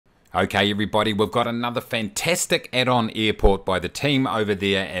Okay everybody, we've got another fantastic add-on airport by the team over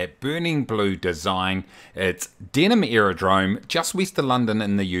there at Burning Blue Design. It's Denham Aerodrome, just west of London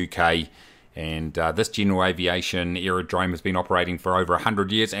in the UK. And this general aviation aerodrome has been operating for over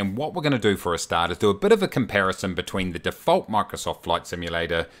 100 years. And what we're going to do for a start is do a bit of a comparison between the default Microsoft Flight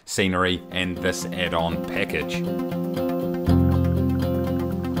Simulator scenery and this add-on package.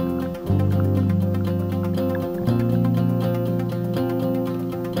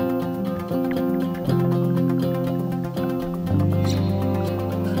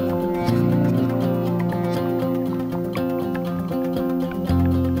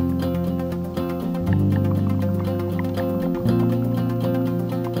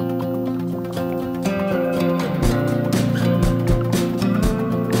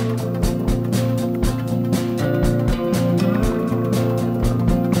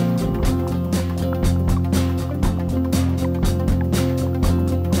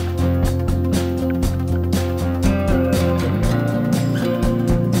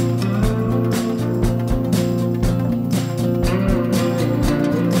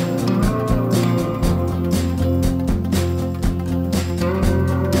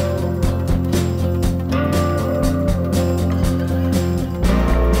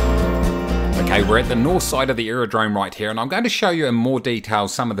 Okay, we're at the north side of the aerodrome right here, and I'm going to show you in more detail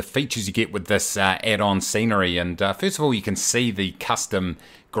some of the features you get with this add-on scenery. And first of all, you can see the custom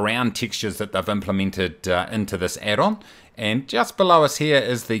ground textures that they've implemented into this add-on. And just below us here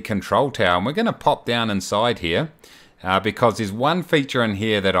is the control tower, and we're going to pop down inside here because there's one feature in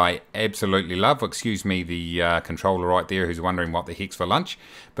here that I absolutely love. Excuse me, the controller right there who's wondering what the heck's for lunch.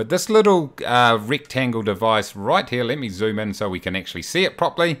 But this little rectangle device right here, let me zoom in so we can actually see it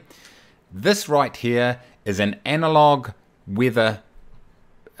properly. This right here is an analog weather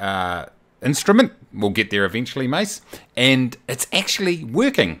instrument. We'll get there eventually, Mace. And it's actually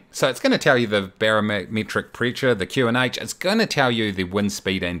working. So it's going to tell you the barometric pressure, the QNH. It's going to tell you the wind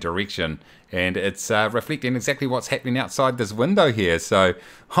speed and direction. And it's reflecting exactly what's happening outside this window here. So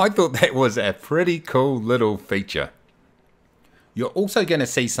I thought that was a pretty cool little feature. You're also going to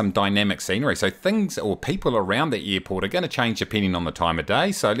see some dynamic scenery. So things or people around the airport are going to change depending on the time of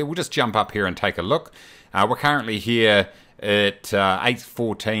day. So we'll just jump up here and take a look. We're currently here at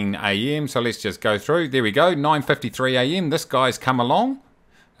 8:14 a.m. So let's just go through. There we go, 9:53 a.m. This guy's come along.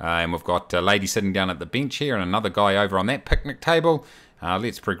 And we've got a lady sitting down at the bench here and another guy over on that picnic table.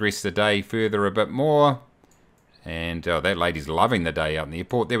 Let's progress the day further a bit more. And that lady's loving the day out in the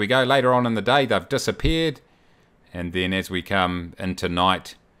airport. There we go. Later on in the day, they've disappeared. And then as we come into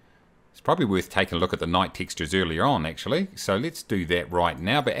night, it's probably worth taking a look at the night textures earlier on, actually. So let's do that right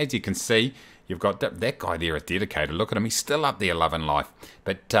now. But as you can see, you've got that guy there is dedicated. Look at him. He's still up there loving life.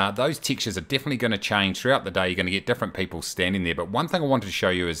 But those textures are definitely going to change throughout the day. You're going to get different people standing there. But one thing I wanted to show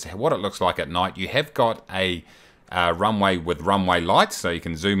you is what it looks like at night. You have got a runway with runway lights. So you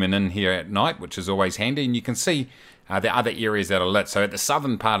can zoom in here at night, which is always handy. And you can see the other areas that are lit. So at the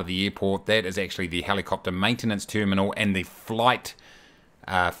southern part of the airport, that is actually the helicopter maintenance terminal and the flight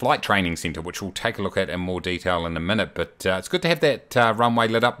training center, which we'll take a look at in more detail in a minute. But it's good to have that runway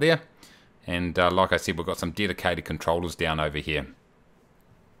lit up there. And like I said, we've got some dedicated controllers down over here.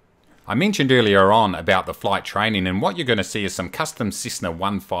 I mentioned earlier on about the flight training, and what you're going to see is some custom Cessna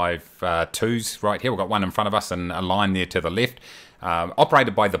 152s right here. We've got one in front of us and a line there to the left.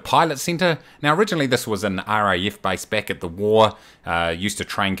 Operated by the Pilot Centre. Now originally this was an RAF base back at the war, used to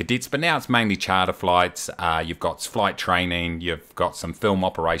train cadets, but now it's mainly charter flights. You've got flight training, you've got some film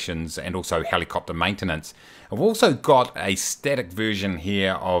operations and also helicopter maintenance. I've also got a static version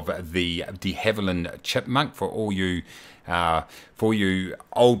here of the Havilland Chipmunk for all you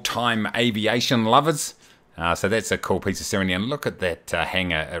old-time aviation lovers. So that's a cool piece of scenery, and look at that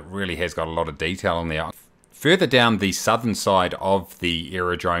hangar. It really has got a lot of detail in there. Further down the southern side of the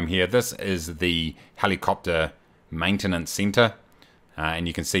aerodrome here, this is the helicopter maintenance centre. And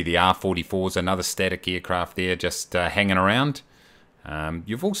you can see the R-44s, another static aircraft there just hanging around.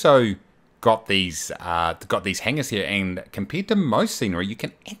 You've also got these hangars here, and compared to most scenery, you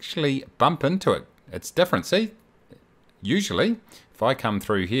can actually bump into it. It's different, see? Usually, if I come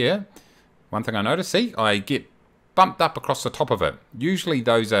through here, one thing I notice, see, I get bumped up across the top of it. Usually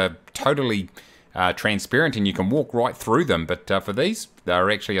those are totally transparent and you can walk right through them, but for these, they're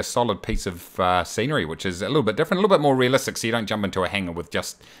actually a solid piece of scenery, which is a little bit different, a little bit more realistic, so you don't jump into a hangar with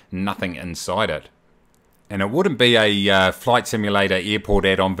just nothing inside it. And it wouldn't be a Flight Simulator airport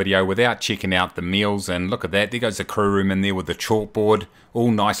add-on video without checking out the meals. And look at that, there goes the crew room in there with the chalkboard,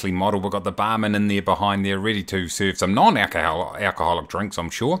 all nicely modelled. We've got the barman in there behind there, ready to serve some non-alcoholic drinks, I'm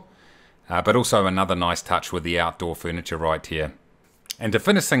sure. But also another nice touch with the outdoor furniture right here. And to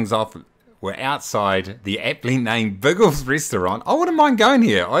finish things off, we're outside the aptly named Biggles restaurant. I wouldn't mind going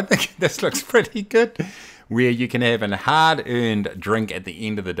here. I think this looks pretty good. Where you can have a hard-earned drink at the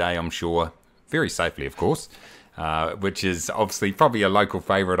end of the day, I'm sure. Very safely, of course. Which is obviously probably a local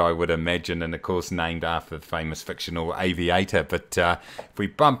favourite, I would imagine, and of course named after the famous fictional aviator. But if we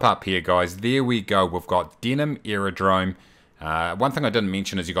bump up here, guys, there we go. We've got Denham Aerodrome. One thing I didn't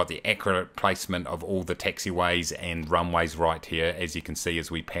mention is you got the accurate placement of all the taxiways and runways right here, as you can see as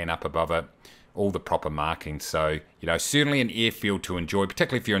we pan up above it. All the proper markings. So, you know, certainly an airfield to enjoy,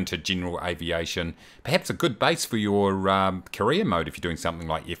 particularly if you're into general aviation. Perhaps a good base for your career mode if you're doing something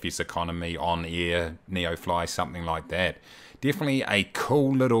like FS Economy, On Air, Neofly, something like that. Definitely a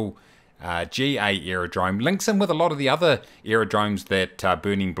cool little GA aerodrome. Links in with a lot of the other aerodromes that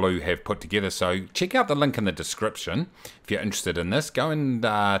Burning Blue have put together. So check out the link in the description if you're interested in this. Go and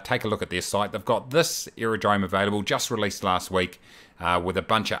take a look at their site. They've got this aerodrome available, just released last week, with a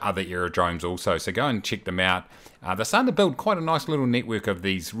bunch of other aerodromes also. So go and check them out. They're starting to build quite a nice little network of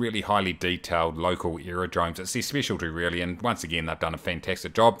these really highly detailed local aerodromes. It's their specialty, really, and once again, they've done a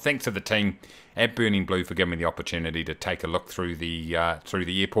fantastic job. Thanks to the team at Burning Blue for giving me the opportunity to take a look through the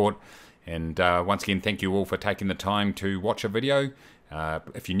airport. And once again, thank you all for taking the time to watch a video.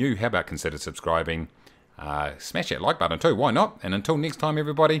 If you're new, how about consider subscribing? Smash that like button too, why not? And until next time,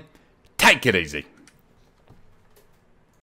 everybody, take it easy.